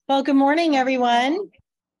Well, good morning, everyone.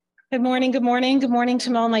 Good morning, good morning. Good morning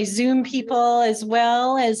to all my Zoom people, as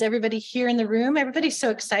well as everybody here in the room. Everybody's so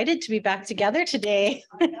excited to be back together today.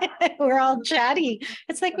 We're all chatty.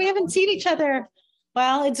 It's like we haven't seen each other.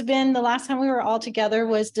 Well, it's been, the last time we were all together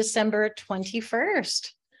was December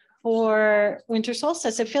 21st for winter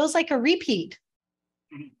solstice. It feels like a repeat.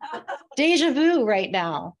 Deja vu right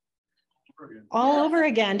now. All over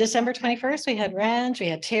again. December 21st, we had Ranch, we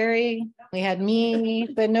had Terry, we had me,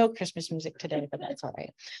 but no Christmas music today, but that's all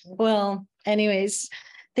right. Well, anyways,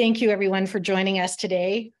 thank you everyone for joining us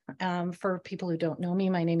today. For people who don't know me,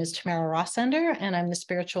 my name is Tamara Rossender and I'm the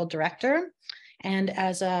spiritual director. And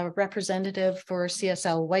as a representative for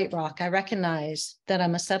CSL White Rock, I recognize that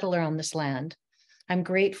I'm a settler on this land. I'm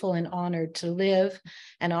grateful and honored to live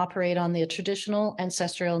and operate on the traditional,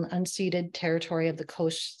 ancestral, and unceded territory of the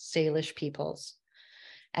Coast Salish peoples.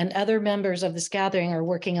 And other members of this gathering are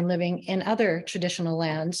working and living in other traditional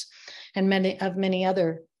lands and many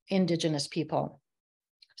other Indigenous people.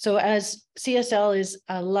 So as CSL is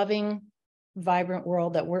a loving, vibrant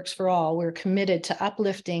world that works for all, we're committed to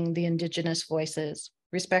uplifting the Indigenous voices,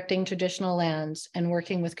 respecting traditional lands, and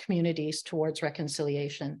working with communities towards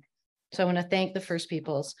reconciliation. So I want to thank the First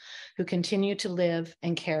Peoples who continue to live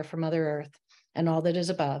and care for Mother Earth and all that is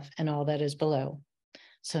above and all that is below.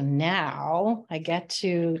 So now I get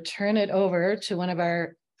to turn it over to one of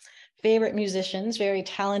our favorite musicians, very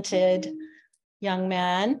talented young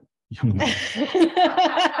man.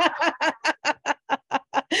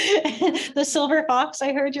 The Silver Fox,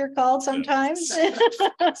 I heard you're called sometimes.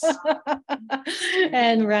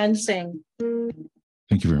 And Ran Singh.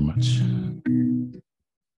 Thank you very much.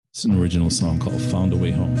 It's an original song called Found a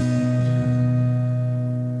Way Home.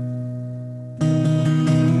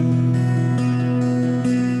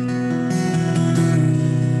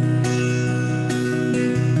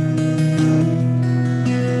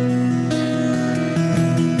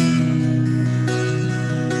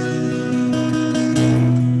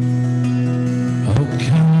 How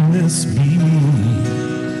can this be?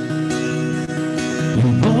 We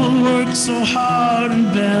both work so hard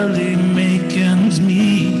and barely make ends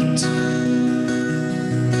meet.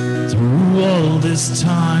 Through all this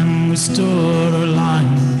time we stood our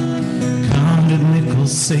line, counted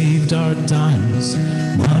nickels, saved our dimes.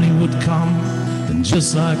 Money would come, and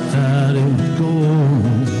just like that it would go.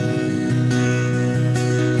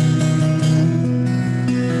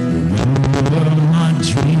 Remember my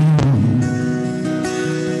dream,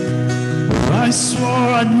 where I swore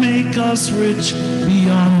I'd make us rich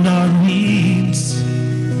beyond our needs.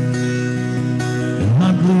 And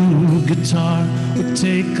my blue guitar would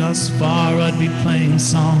take us far. I'd be playing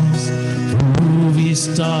songs from movie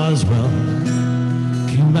stars. Well,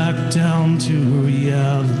 came back down to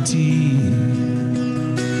reality.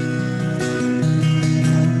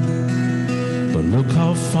 But look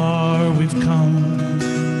how far we've come.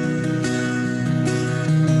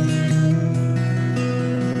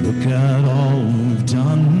 Look at all we've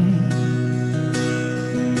done.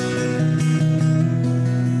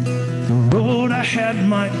 The road ahead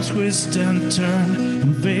might twist and turn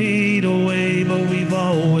and fade away, but we've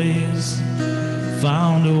always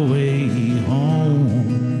found a way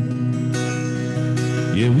home.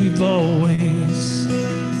 Yeah, we've always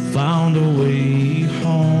found a way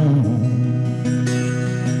home.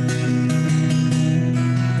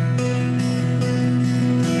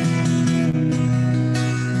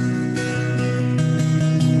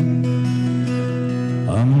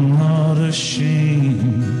 I'm not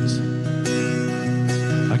ashamed.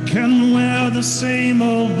 I can wear the same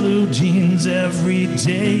old blue jeans every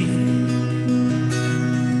day.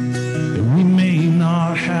 And we may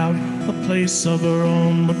not have a place of our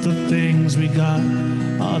own, but the things we got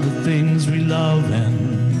are the things we love,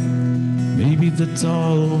 and maybe that's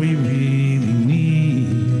all we really need.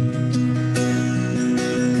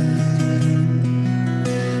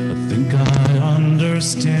 I think I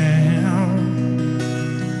understand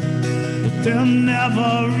that there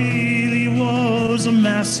never really was a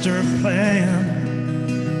master plan.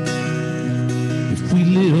 If we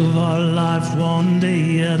live our life one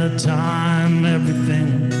day at a time,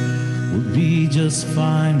 everything will be just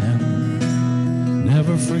fine, and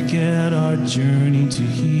never forget our journey to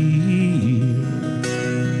heal.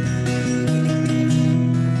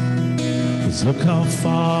 'Cause look how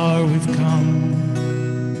far we've come.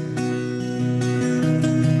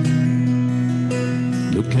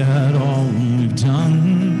 Look at all we've done.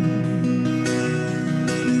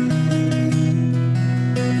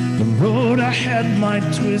 The road ahead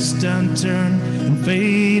might twist and turn and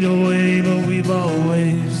fade away, but we've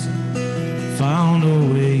always found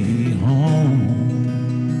a way home.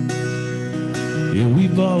 Yeah,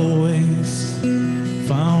 we've always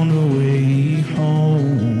found a way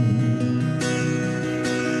home.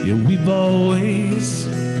 Yeah, we've always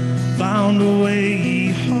found a way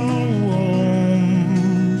home.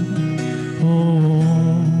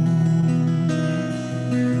 Home.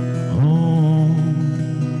 Home.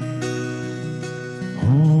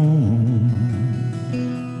 Home.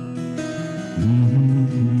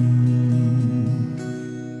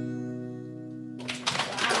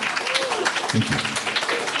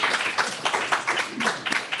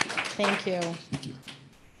 Thank you. Thank you.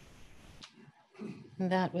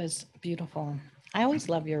 That was beautiful. I always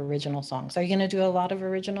love your original songs. Are you going to do a lot of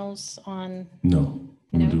originals on No,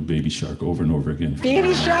 I'm No? gonna do Baby Shark over and over again.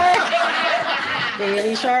 Baby Shark?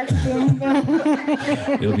 Baby Shark. Boom, boom.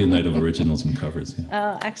 It'll be a night of originals and covers.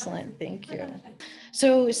 Yeah. Oh, excellent. Thank you.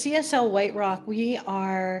 So CSL White Rock, we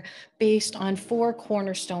are based on 4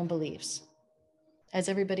 cornerstone beliefs. As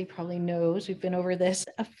everybody probably knows, we've been over this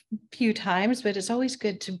a few times, but it's always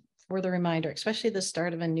good for the reminder, especially the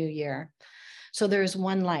start of a new year. So there is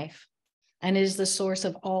one life, and it is the source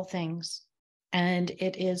of all things, and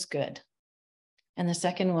it is good. And the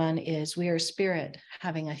second one is we are spirit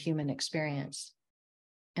having a human experience.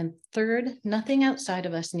 And third, nothing outside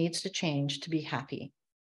of us needs to change to be happy.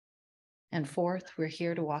 And fourth, we're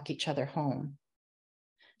here to walk each other home.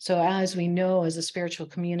 So as we know, as a spiritual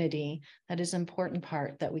community, that is an important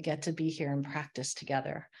part that we get to be here and practice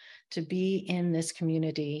together, to be in this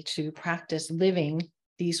community, to practice living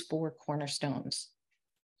these 4 cornerstones.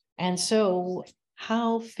 And so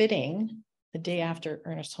how fitting the day after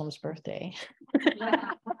Ernest Holmes' birthday.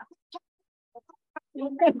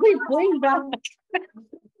 We bring back.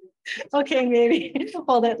 Okay, maybe.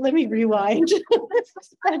 Hold it. Let me rewind.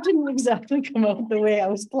 That didn't exactly come out the way I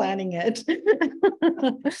was planning it.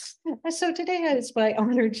 So today it's my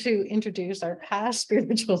honor to introduce our past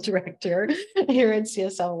spiritual director here at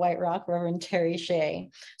CSL White Rock, Reverend Terry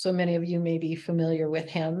Shea. So many of you may be familiar with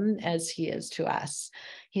him as he is to us.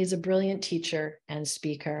 He's a brilliant teacher and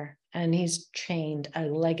speaker, and he's trained a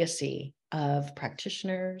legacy of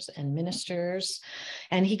practitioners and ministers.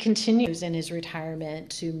 And he continues in his retirement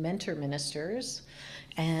to mentor ministers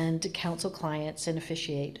and to counsel clients and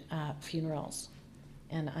officiate funerals.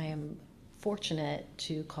 And I am fortunate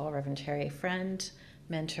to call Reverend Terry a friend,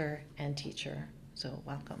 mentor, and teacher. So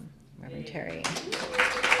welcome, Reverend Terry.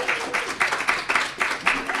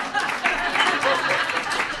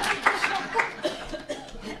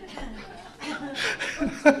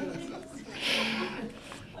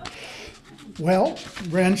 Well,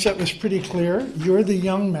 Ranch, that was pretty clear. You're the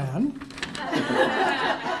young man.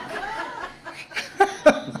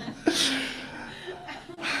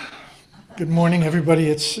 Good morning, everybody.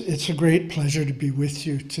 It's a great pleasure to be with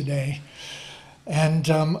you today. And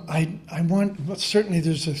I want, well, certainly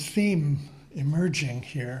there's a theme emerging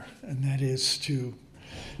here, and that is to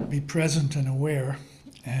be present and aware.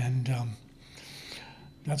 And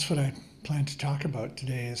that's what I plan to talk about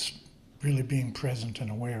today, is really being present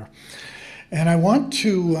and aware. And I want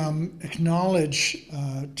to acknowledge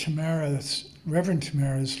Reverend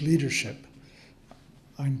Tamara's leadership.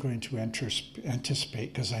 I'm going to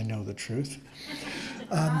anticipate because I know the truth.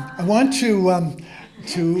 I want to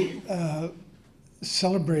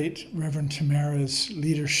celebrate Reverend Tamara's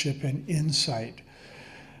leadership and insight,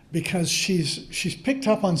 because she's picked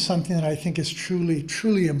up on something that I think is truly,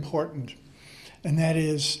 truly important, and that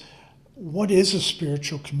is, what is a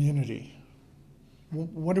spiritual community?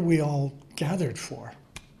 What are we all gathered for?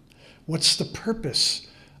 What's the purpose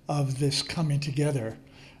of this coming together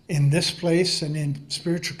in this place and in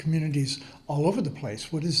spiritual communities all over the place?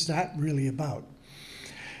 What is that really about?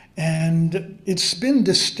 And it's been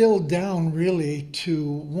distilled down really to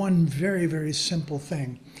one very, very simple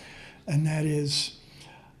thing, and that is,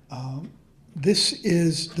 this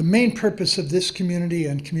is the main purpose of this community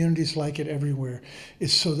and communities like it everywhere,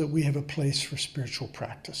 is so that we have a place for spiritual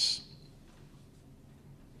practice.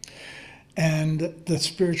 And the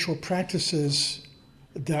spiritual practices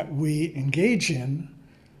that we engage in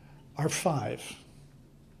are 5.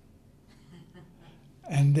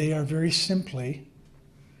 And they are very simply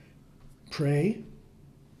pray,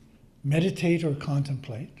 meditate or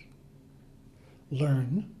contemplate,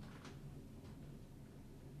 learn,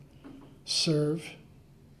 serve,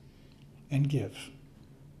 and give.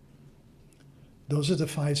 Those are the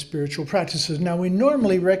 5 spiritual practices. Now, we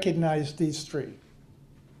normally recognize these 3.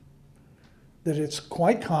 That it's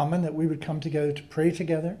quite common that we would come together to pray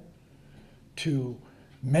together, to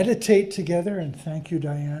meditate together, and thank you,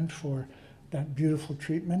 Diane, for that beautiful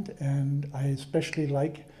treatment. And I especially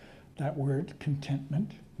like that word,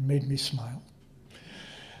 contentment. It made me smile.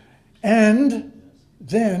 And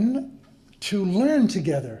then to learn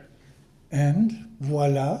together. And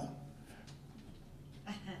voila,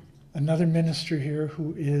 another minister here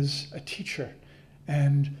who is a teacher,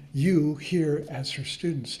 and you here as her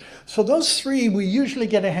students. So those three we usually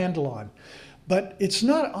get a handle on. But it's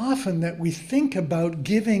not often that we think about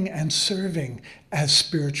giving and serving as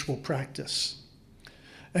spiritual practice.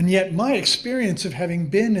 And yet my experience of having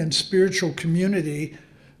been in spiritual community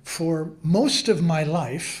for most of my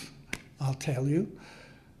life, I'll tell you,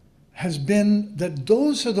 has been that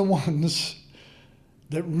those are the ones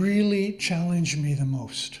that really challenge me the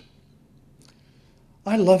most.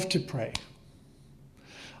 I love to pray.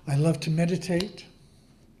 I love to meditate.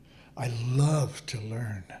 I love to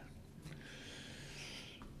learn.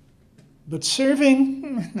 But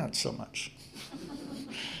serving, not so much.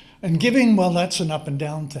 And giving, well, that's an up and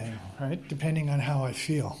down thing, right? Depending on how I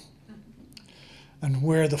feel and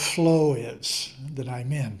where the flow is that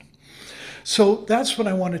I'm in. So that's what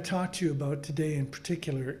I want to talk to you about today in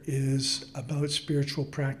particular, is about spiritual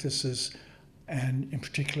practices and in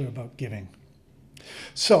particular about giving.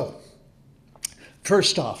 So,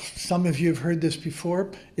 first off, some of you have heard this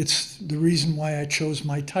before. It's the reason why I chose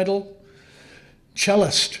my title,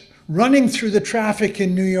 Cellist, running through the traffic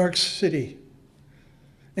in New York City,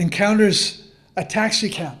 encounters a taxi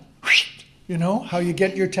cab. You know how you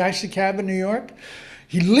get your taxi cab in New York?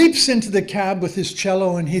 He leaps into the cab with his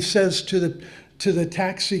cello and he says to the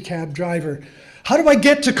taxi cab driver, "How do I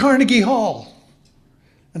get to Carnegie Hall?"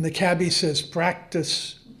 And the cabbie says,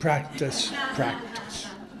 "Practice, practice, practice."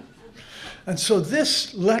 And so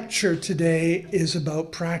this lecture today is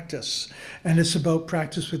about practice, and it's about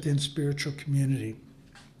practice within spiritual community.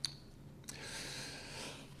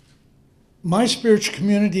 My spiritual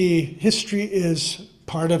community history is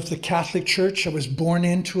part of the Catholic Church. I was born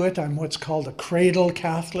into it. I'm what's called a cradle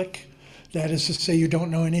Catholic. That is to say, you don't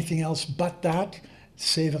know anything else but that.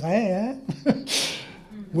 C'est vrai, hein?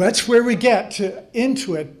 Well, that's where we get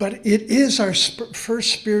into it. But it is our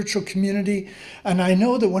first spiritual community. And I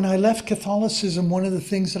know that when I left Catholicism, one of the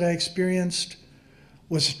things that I experienced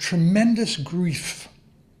was a tremendous grief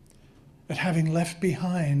at having left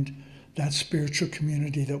behind that spiritual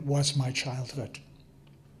community that was my childhood.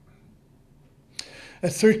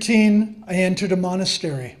 At 13, I entered a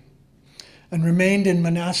monastery and remained in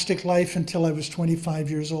monastic life until I was 25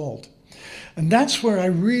 years old. And that's where I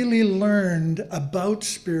really learned about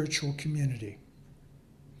spiritual community.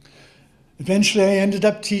 Eventually, I ended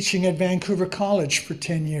up teaching at Vancouver College for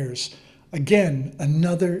 10 years. Again,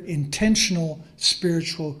 another intentional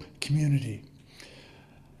spiritual community.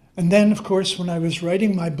 And then, of course, when I was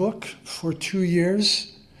writing my book for 2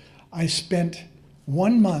 years, I spent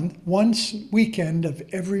one weekend of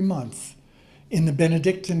every month in the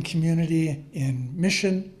Benedictine community in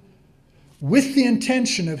Mission, with the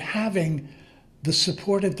intention of having the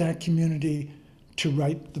support of that community to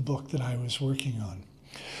write the book that I was working on.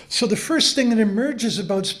 So the first thing that emerges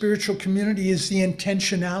about spiritual community is the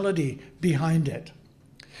intentionality behind it.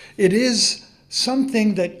 It is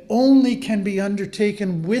something that only can be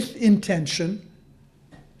undertaken with intention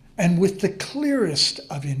and with the clearest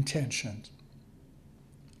of intentions.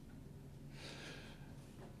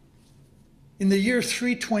 In the year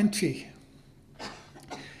 320,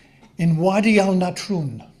 in Wadi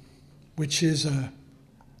al-Natrun, which is a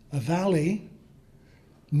valley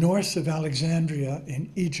north of Alexandria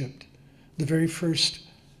in Egypt, the very first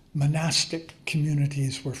monastic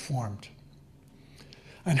communities were formed.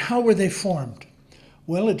 And how were they formed?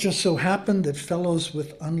 Well, it just so happened that fellows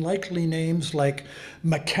with unlikely names like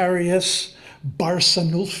Macarius,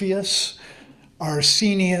 Barsanulfius,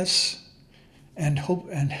 Arsenius, and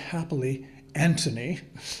happily Antony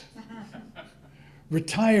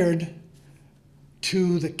retired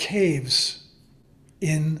to the caves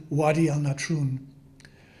in Wadi al-Natrun.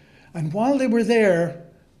 And while they were there,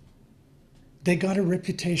 they got a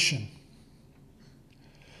reputation.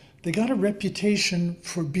 They got a reputation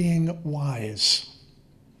for being wise.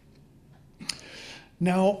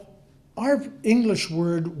 Now, our English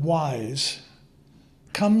word wise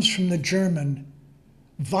comes from the German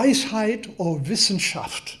Weisheit or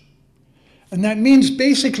Wissenschaft. And that means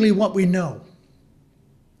basically what we know.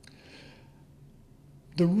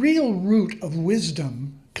 The real root of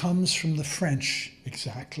wisdom comes from the French,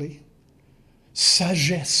 exactly.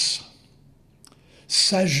 Sagesse.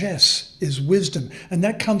 Sagesse is wisdom. And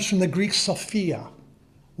that comes from the Greek sophia,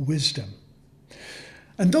 wisdom.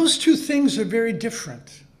 And those two things are very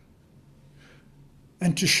different.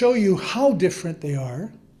 And to show you how different they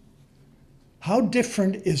are, how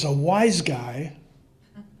different is a wise guy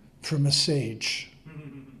from a sage?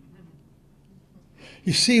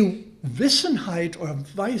 You see, Wissenheit or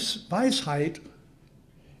Weisheit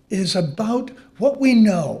is about what we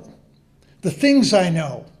know, the things I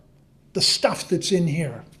know, the stuff that's in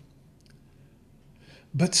here.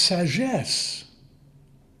 But sagesse,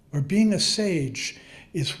 or being a sage,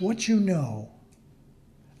 is what you know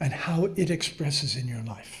and how it expresses in your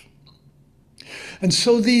life. And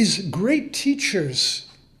so these great teachers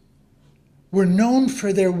were known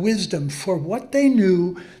for their wisdom, for what they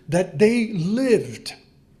knew that they lived.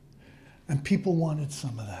 And people wanted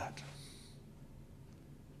some of that.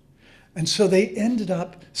 And so they ended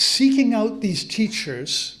up seeking out these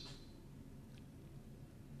teachers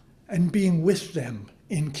and being with them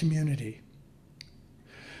in community.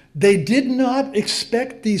 They did not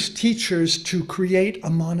expect these teachers to create a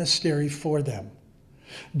monastery for them.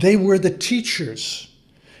 They were the teachers,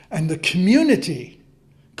 and the community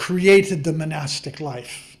created the monastic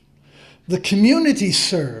life. The community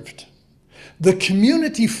served. The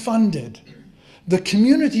community funded. The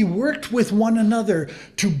community worked with one another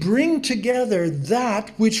to bring together that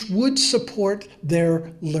which would support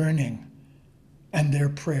their learning and their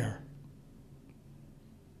prayer.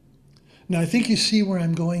 Now, I think you see where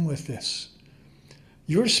I'm going with this.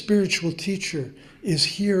 Your spiritual teacher is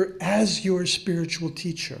here as your spiritual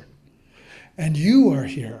teacher, and you are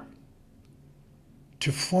here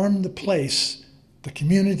to form the place, the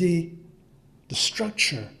community, the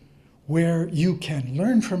structure where you can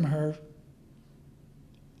learn from her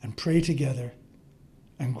and pray together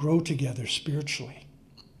and grow together spiritually.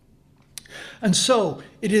 And so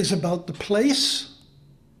it is about the place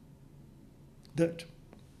that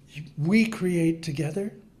we create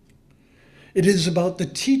together. It is about the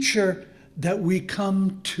teacher that we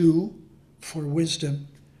come to for wisdom.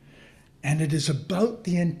 And it is about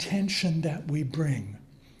the intention that we bring.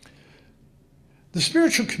 The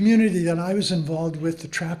spiritual community that I was involved with, the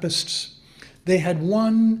Trappists, they had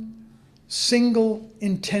one single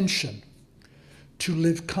intention: to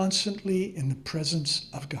live constantly in the presence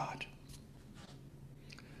of God.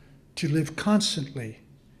 To live constantly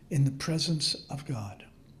in the presence of God.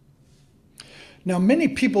 Now, many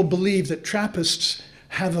people believe that Trappists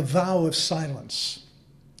have a vow of silence.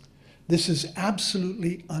 This is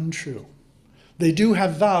absolutely untrue. They do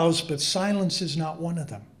have vows, but silence is not one of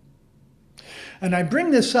them. And I bring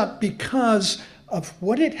this up because of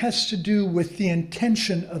what it has to do with the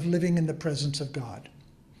intention of living in the presence of God.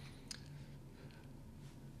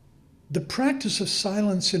 The practice of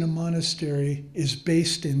silence in a monastery is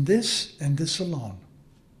based in this and this alone.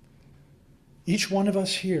 Each one of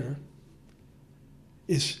us here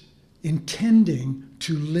is intending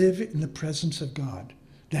to live in the presence of God.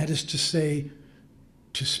 That is to say,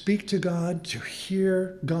 to speak to God, to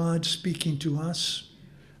hear God speaking to us,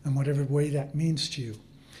 in whatever way that means to you.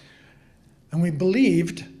 And we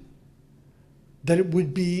believed that it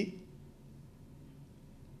would be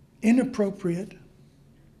inappropriate,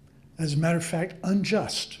 as a matter of fact,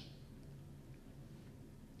 unjust,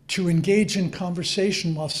 to engage in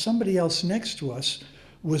conversation while somebody else next to us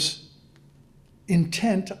was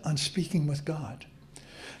intent on speaking with God.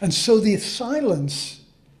 And so the silence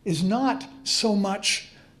is not so much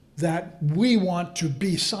that we want to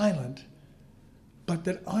be silent, but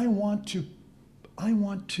that I want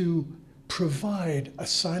to provide a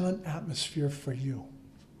silent atmosphere for you.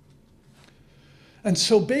 And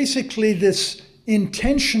so basically this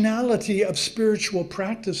intentionality of spiritual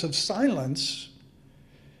practice of silence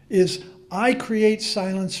is I create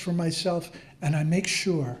silence for myself, and I make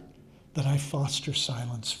sure that I foster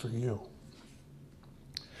silence for you.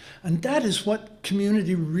 And that is what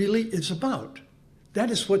community really is about.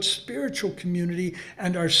 That is what spiritual community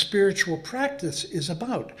and our spiritual practice is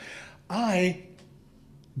about. I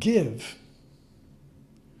give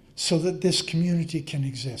so that this community can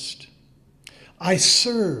exist. I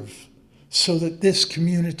serve so that this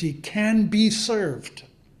community can be served.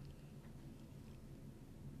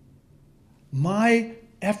 My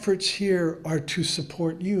efforts here are to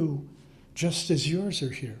support you just as yours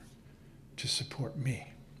are here to support me.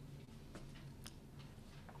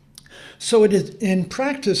 So it is, in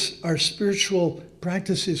practice, our spiritual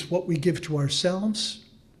practice is what we give to ourselves,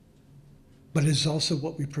 but it is also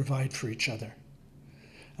what we provide for each other.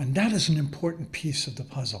 And that is an important piece of the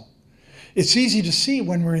puzzle. It's easy to see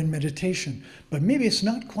when we're in meditation, but maybe it's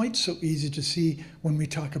not quite so easy to see when we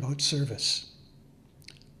talk about service.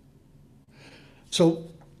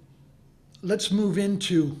 So let's move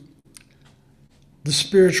into the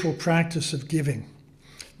spiritual practice of giving.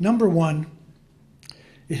 Number one,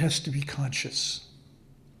 it has to be conscious.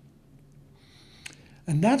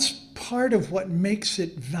 And that's part of what makes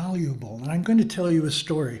it valuable. And I'm going to tell you a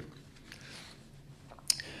story.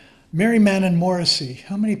 Mary Mannon Morrissey.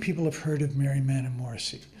 How many people have heard of Mary Mannon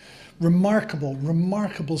Morrissey? remarkable,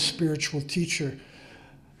 remarkable spiritual teacher.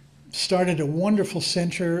 Started a wonderful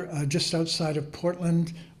center just outside of Portland.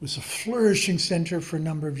 It was a flourishing center for a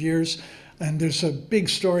number of years. And there's a big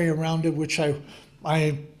story around it, which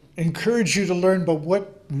I encourage you to learn. But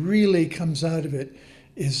what really comes out of it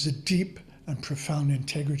is the deep and profound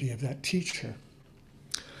integrity of that teacher.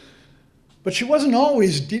 But she wasn't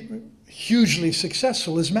always hugely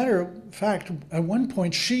successful. As a matter of fact, at one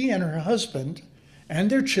point, she and her husband and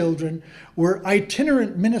their children were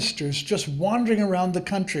itinerant ministers just wandering around the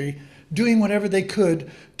country, doing whatever they could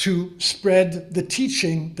to spread the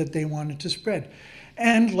teaching that they wanted to spread.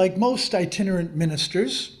 And like most itinerant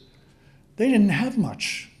ministers, they didn't have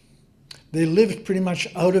much. They lived pretty much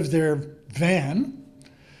out of their van.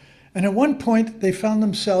 And at one point, they found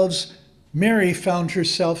themselves, Mary found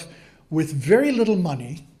herself with very little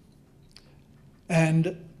money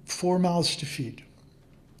and 4 mouths to feed.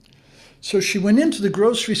 So she went into the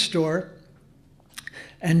grocery store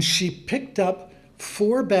and she picked up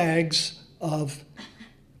 4 bags of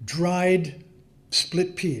dried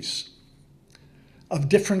split peas of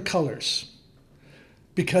different colors,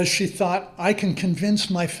 because she thought, I can convince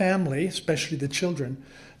my family, especially the children,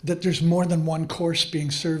 that there's more than one course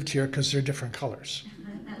being served here because they're different colors.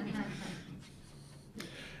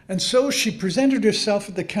 And so she presented herself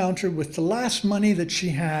at the counter with the last money that she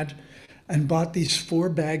had and bought these 4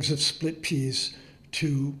 bags of split peas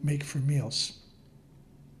to make for meals.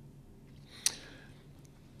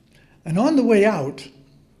 And on the way out,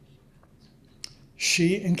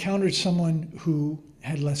 she encountered someone who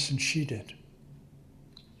had less than she did.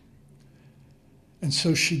 And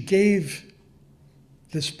so she gave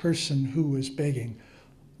this person who was begging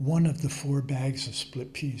one of the 4 bags of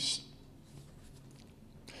split peas.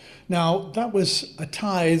 Now, that was a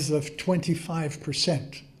tithe of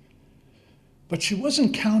 25%. But she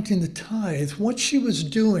wasn't counting the tithe. What she was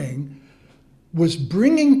doing was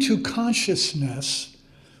bringing to consciousness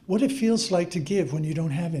what it feels like to give when you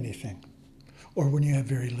don't have anything, or when you have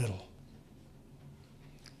very little.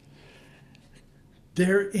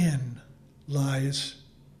 Therein lies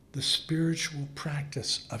the spiritual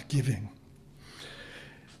practice of giving.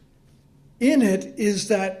 In it is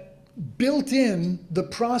that built in the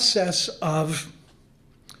process of,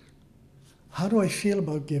 how do I feel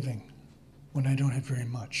about giving when I don't have very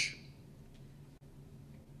much?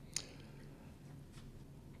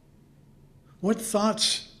 What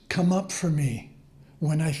thoughts come up for me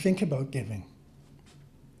when I think about giving?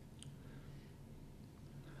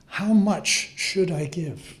 How much should I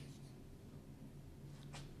give?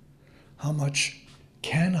 How much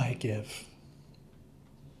can I give?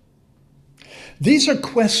 These are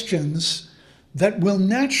questions that will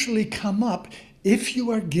naturally come up if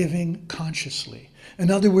you are giving consciously.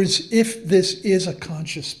 In other words, if this is a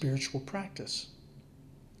conscious spiritual practice.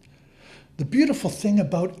 The beautiful thing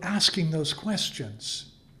about asking those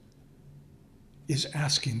questions is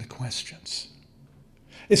asking the questions.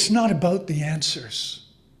 It's not about the answers.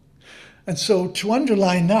 And so to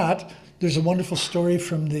underline that, there's a wonderful story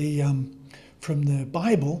from the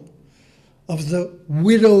Bible of the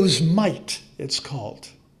widow's mite, it's called.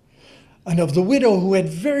 And of the widow who had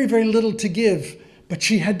very, very little to give, but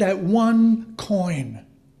she had that one coin.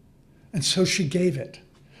 And so she gave it,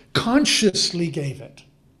 consciously gave it.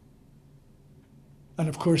 And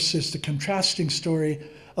of course, there's the contrasting story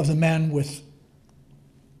of the man with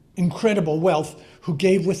incredible wealth who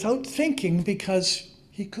gave without thinking because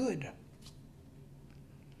he could.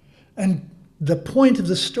 And the point of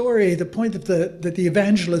the story, the point that the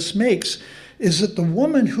evangelist makes, is that the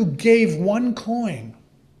woman who gave one coin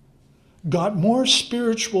got more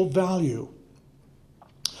spiritual value.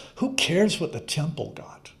 Who cares what the temple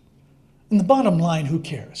got? And the bottom line, who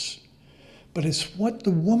cares? But it's what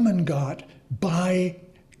the woman got by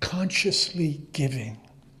consciously giving.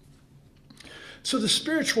 So the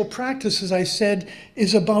spiritual practice, as I said,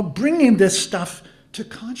 is about bringing this stuff to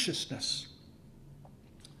consciousness.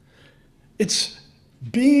 It's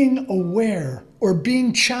being aware or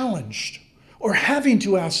being challenged or having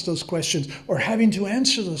to ask those questions or having to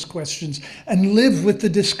answer those questions and live with the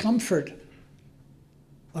discomfort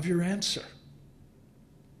of your answer.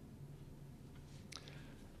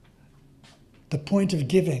 The point of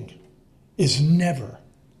giving is never,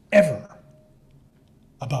 ever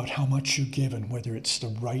about how much you give and whether it's the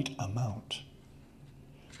right amount.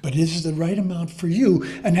 But is it the right amount for you?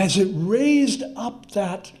 And has it raised up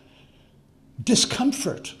that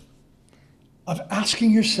discomfort of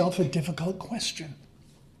asking yourself a difficult question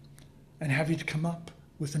and having to come up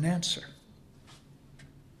with an answer?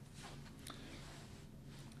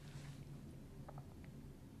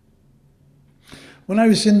 When I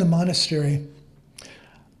was in the monastery,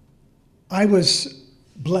 I was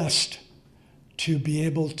blessed to be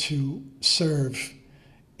able to serve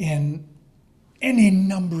in any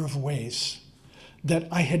number of ways that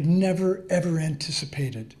I had never, ever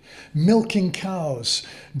anticipated. Milking cows,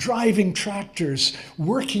 driving tractors,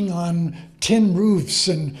 working on tin roofs,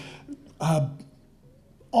 and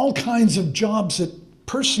all kinds of jobs that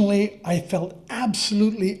personally I felt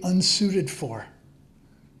absolutely unsuited for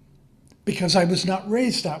because I was not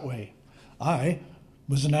raised that way. I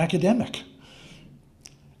was an academic.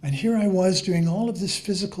 And here I was doing all of this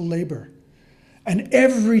physical labor, and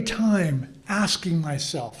every time asking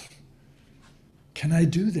myself, can I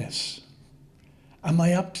do this? Am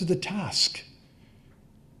I up to the task?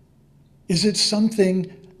 Is it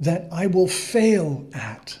something that I will fail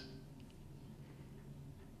at?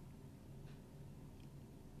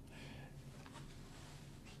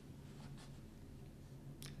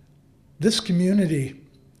 This community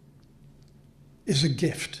is a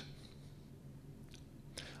gift.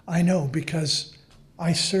 I know because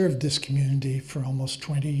I served this community for almost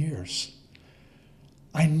 20 years.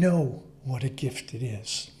 I know what a gift it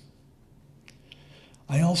is.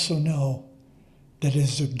 I also know that it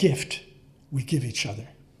is a gift we give each other.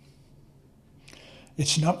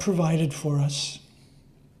 It's not provided for us.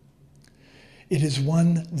 It is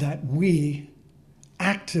one that we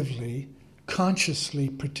actively, consciously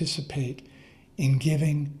participate in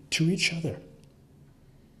giving to each other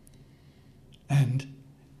and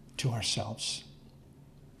to ourselves.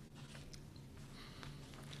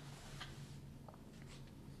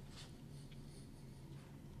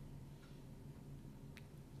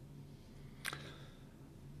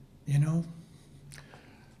 You know,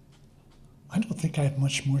 I don't think I have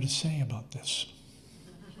much more to say about this.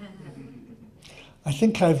 I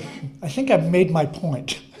think I've made my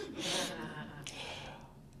point.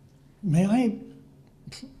 May I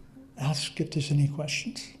ask if there's any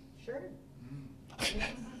questions? Sure.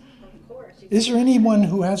 Of course. Is there anyone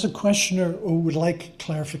who has a question or would like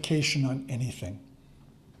clarification on anything?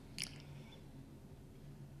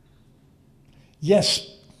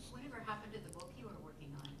 Yes. Whatever happened to the book you were working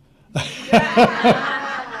on?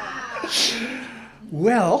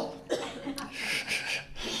 Well,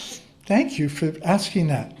 thank you for asking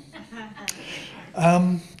that.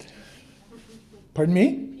 Pardon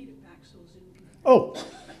me? Oh,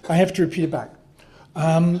 I have to repeat it back.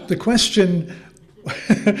 The question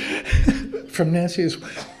from Nancy is,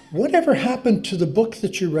 whatever happened to the book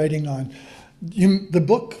that you're writing on? The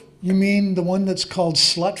book, you mean the one that's called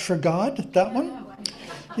Slut for God? That one?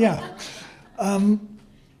 Yeah.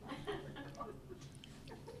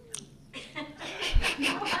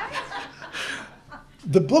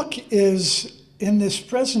 The book is in its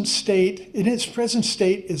present state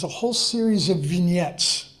is a whole series of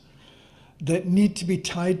vignettes that need to be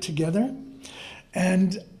tied together.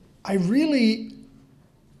 And I've been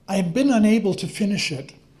unable to finish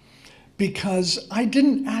it because I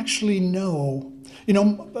didn't actually know,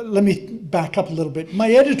 let me back up a little bit. My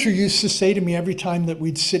editor used to say to me every time that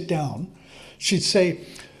we'd sit down, she'd say,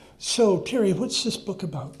 "So, Terry, what's this book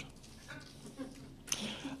about?"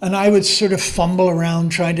 And I would sort of fumble around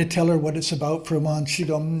trying to tell her what it's about for a while, and she'd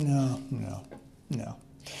go, no.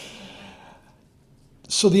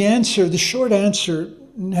 So the short answer,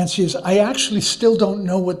 Nancy, is I actually still don't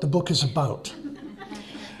know what the book is about.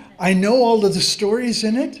 I know all of the stories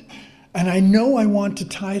in it, and I know I want to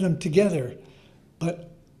tie them together,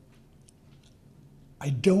 but I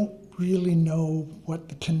don't really know what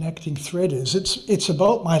the connecting thread is. It's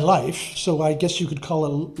about my life, so I guess you could call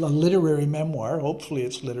it a literary memoir. Hopefully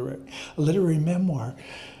it's a literary memoir.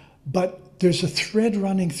 But there's a thread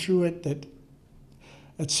running through it that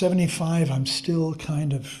at 75 I'm still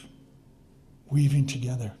kind of weaving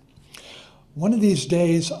together. One of these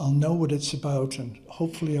days I'll know what it's about, and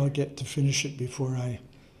hopefully I'll get to finish it before I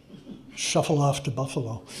shuffle off to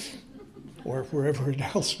Buffalo or wherever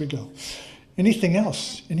else we go. Anything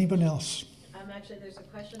else? Anyone else? Actually, there's a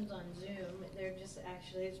questions on Zoom.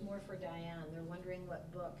 It's more for Diane. They're wondering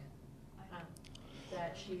what book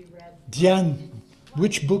that she read. Diane,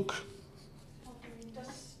 which book?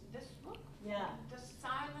 This book? Yeah. The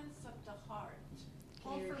Silence of the Heart.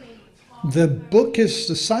 The book is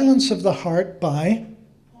The Silence of the Heart by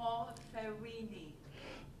Paul Ferrini.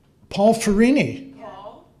 Paul Ferrini.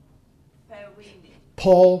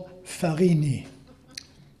 Paul Ferrini.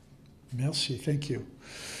 Merci, thank you.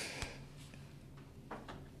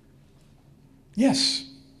 Yes.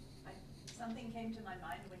 Something came to my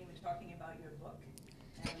mind when you were talking about your book.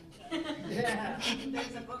 And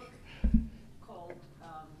there's a book called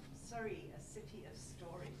Surrey, A City of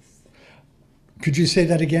Stories. Could you say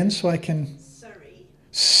that again so I can? Surrey,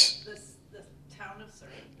 the town of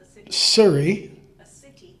Surrey, the city of Surrey, A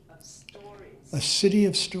city of stories. a city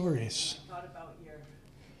of stories. I thought about your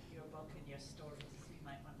book and your stories. You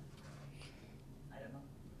might want to, I don't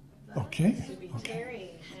know. Okay. To be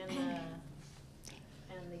Terry and the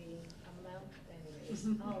amount, anyways,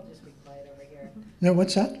 I'll just be quiet over here. No,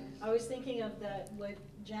 what's that? I was thinking of that, what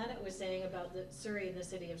Janet was saying about the Surrey and the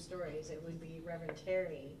City of Stories. It would be Reverend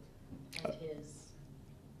Terry and his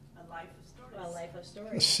A life of stories. A Life of A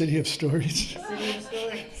Stories. city of stories. City of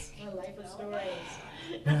Stories, A Life of Stories.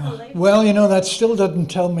 Yeah. A life- Well, you know, that still doesn't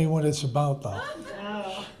tell me what it's about, though.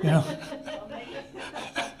 Oh. Yeah. Well, maybe.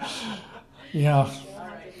 Yeah. We'll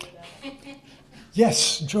have to do that.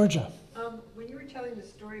 Yes, Georgia. When you were telling the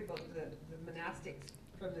story about the monastics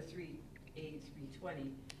from the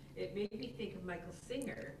 320, it made me think of Michael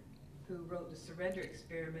Singer, who wrote The Surrender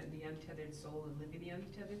Experiment, The Untethered Soul, and Living the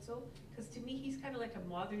Untethered Soul. Because to me, he's kind of like a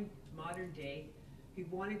modern day. He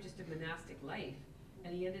wanted just a monastic life,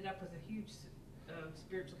 and he ended up with a huge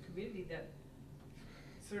spiritual community that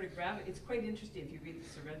sort of it's quite interesting if you read The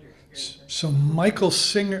Surrender Experiment. So Michael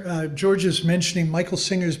Singer, George is mentioning Michael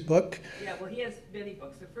Singer's book. Yeah, well, he has many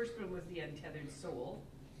books. The first one was The Untethered Soul.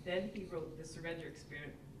 Then he wrote The Surrender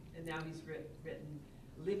Experiment, and now he's written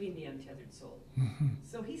Living the Untethered Soul.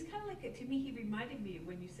 So he's kind of like, to me, he reminded me,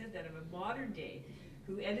 when you said that, of a modern day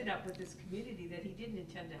who ended up with this community that he didn't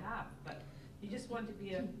intend to have, but he just wanted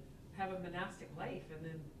to have a monastic life, and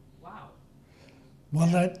then, wow. Well,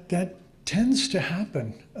 that tends to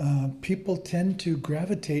happen. People tend to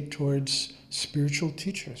gravitate towards spiritual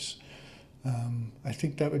teachers. I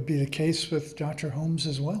think that would be the case with Dr. Holmes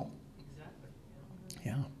as well. Exactly.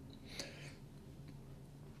 Yeah.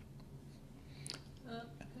 Can I ask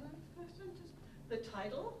a question? Just the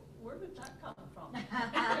title, where did that come from?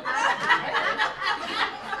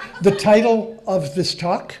 The title of this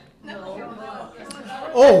talk?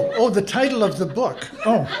 Oh, the title of the book.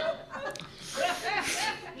 Oh.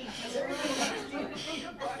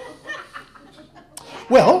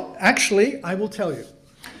 Well, actually, I will tell you.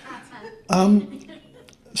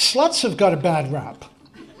 Sluts have got a bad rap.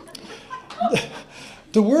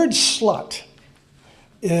 The word slut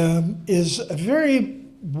is a very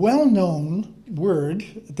well-known word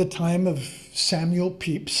at the time of Samuel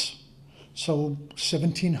Pepys, so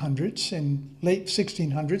 1700s, in late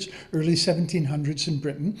 1600s, early 1700s in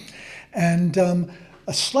Britain. And a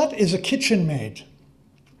slut is a kitchen maid.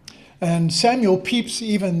 And Samuel Pepys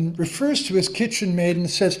even refers to his kitchen maid and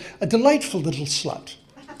says, a delightful little slut.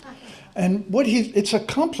 And it's a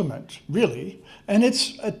compliment, really. And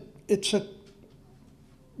it's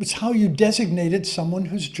how you designated someone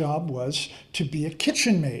whose job was to be a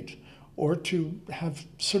kitchen maid or to have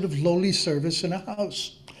sort of lowly service in a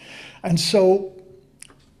house. And so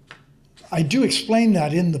I do explain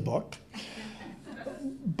that in the book.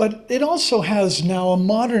 But it also has now a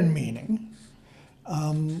modern meaning,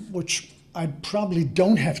 which I probably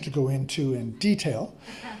don't have to go into in detail,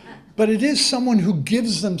 but it is someone who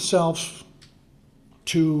gives themselves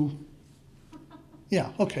to,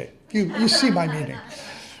 yeah, okay, you see my meaning.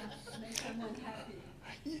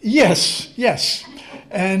 Yes,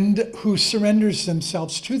 and who surrenders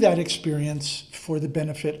themselves to that experience for the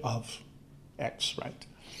benefit of X, right?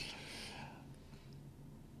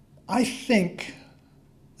 I think,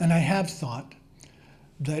 and I have thought,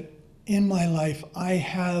 that in my life, I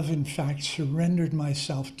have in fact surrendered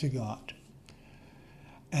myself to God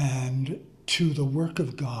and to the work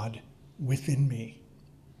of God within me.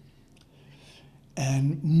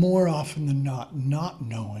 And more often than not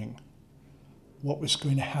knowing what was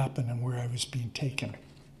going to happen and where I was being taken.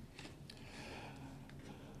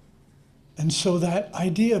 And so that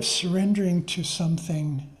idea of surrendering to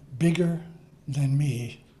something bigger than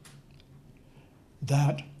me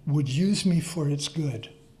that would use me for its good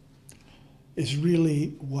is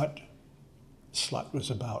really what Slut was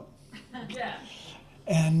about. Yeah.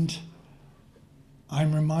 And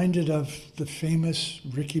I'm reminded of the famous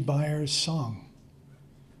Ricky Byers song,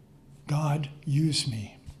 God, Use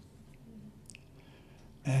Me.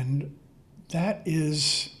 And that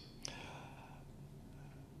is,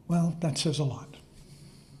 well, that says a lot.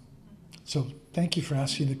 So thank you for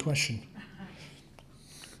asking the question.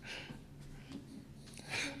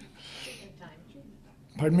 Treatment time.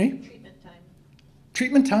 Pardon me? Treatment time.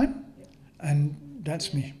 Treatment time? And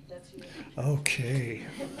that's me. That's you. Okay.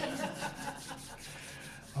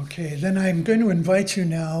 Okay, then I'm going to invite you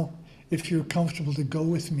now, if you're comfortable, to go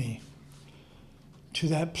with me to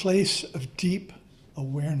that place of deep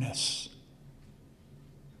awareness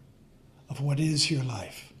of what is your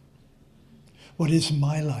life, what is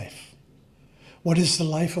my life, what is the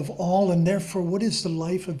life of all, and therefore what is the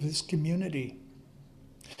life of this community.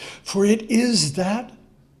 For it is that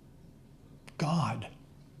God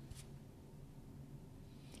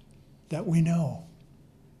that we know.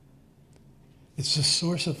 It's the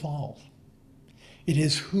source of all. It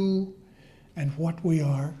is who and what we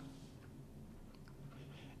are.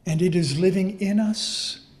 And it is living in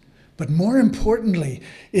us, but more importantly,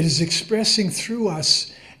 it is expressing through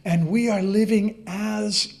us, and we are living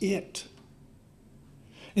as it.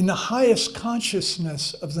 In the highest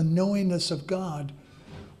consciousness of the knowingness of God,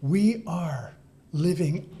 we are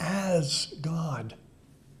living as God.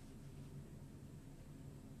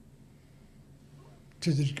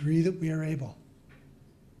 To the degree that we are able.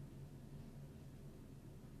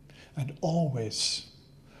 And always,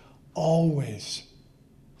 always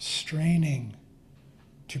straining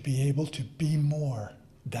to be able to be more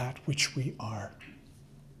that which we are.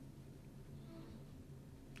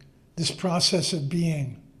 This process of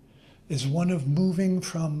being is one of moving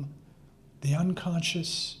from the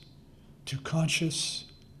unconscious to conscious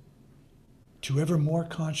to ever more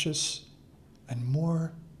conscious and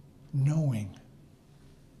more knowing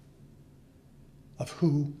of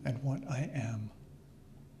who and what I am.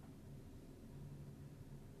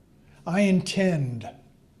 I intend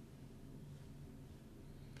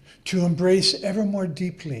to embrace ever more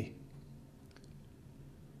deeply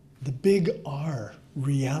the big R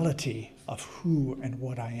reality of who and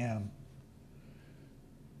what I am.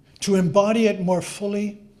 To embody it more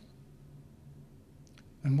fully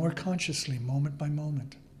and more consciously, moment by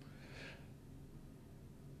moment.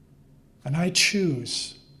 And I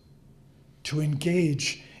choose to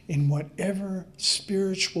engage in whatever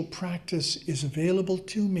spiritual practice is available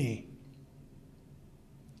to me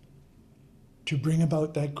to bring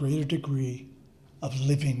about that greater degree of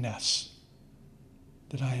livingness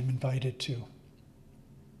that I am invited to.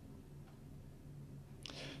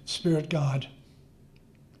 Spirit God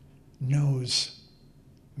knows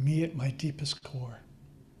me at my deepest core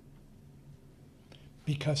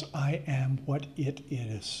because I am what it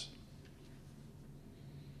is.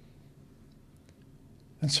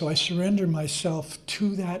 And so I surrender myself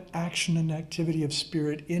to that action and activity of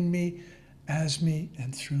Spirit in me, as me,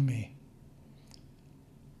 and through me,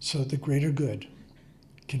 so that the greater good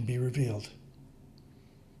can be revealed.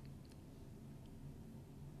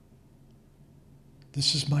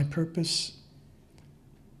 This is my purpose.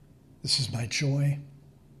 This is my joy.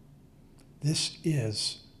 This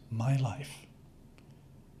is my life.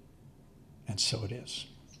 And so it is.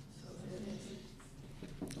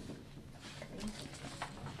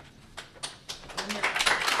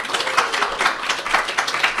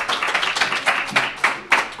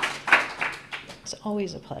 It's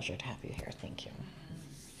always a pleasure to have you here. Thank you.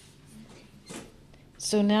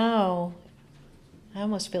 So now, I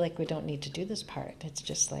almost feel like we don't need to do this part. It's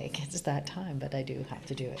just like, it's that time, but I do have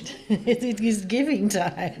to do it. It's giving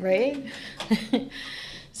time, right?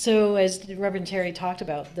 So as Reverend Terry talked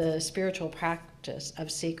about, the spiritual practice of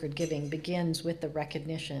sacred giving begins with the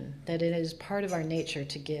recognition that it is part of our nature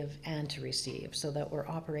to give and to receive, so that we're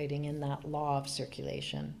operating in that law of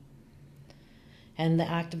circulation. And the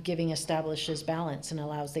act of giving establishes balance and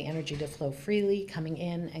allows the energy to flow freely, coming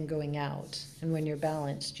in and going out. And when you're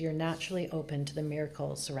balanced, you're naturally open to the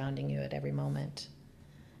miracles surrounding you at every moment.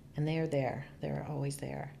 And they are there. They're always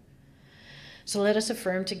there. So let us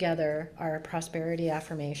affirm together our prosperity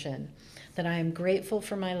affirmation, that I am grateful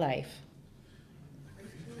for my life.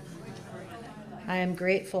 I am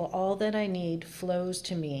grateful all that I need flows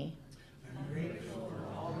to me.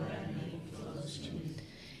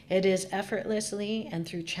 It is effortlessly and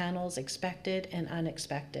through channels expected and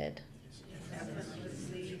unexpected.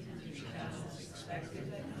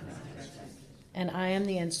 And I am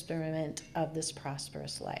the instrument of this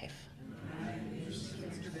prosperous life.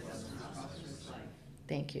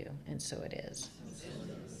 Thank you, and so it is.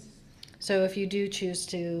 So if you do choose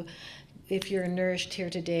to, if you're nourished here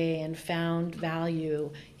today and found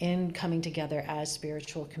value in coming together as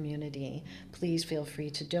spiritual community, please feel free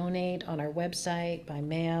to donate on our website, by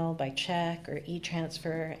mail, by check, or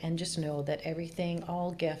e-transfer, and just know that everything,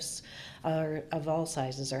 all gifts are, of all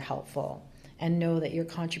sizes are helpful. And know that your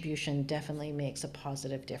contribution definitely makes a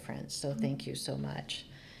positive difference. So thank you so much.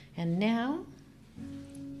 And now,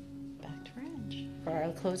 back to Reg for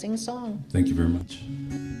our closing song. Thank you very much.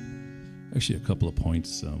 Actually, a couple of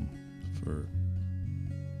points for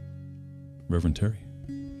Reverend Terry.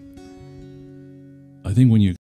 I think when you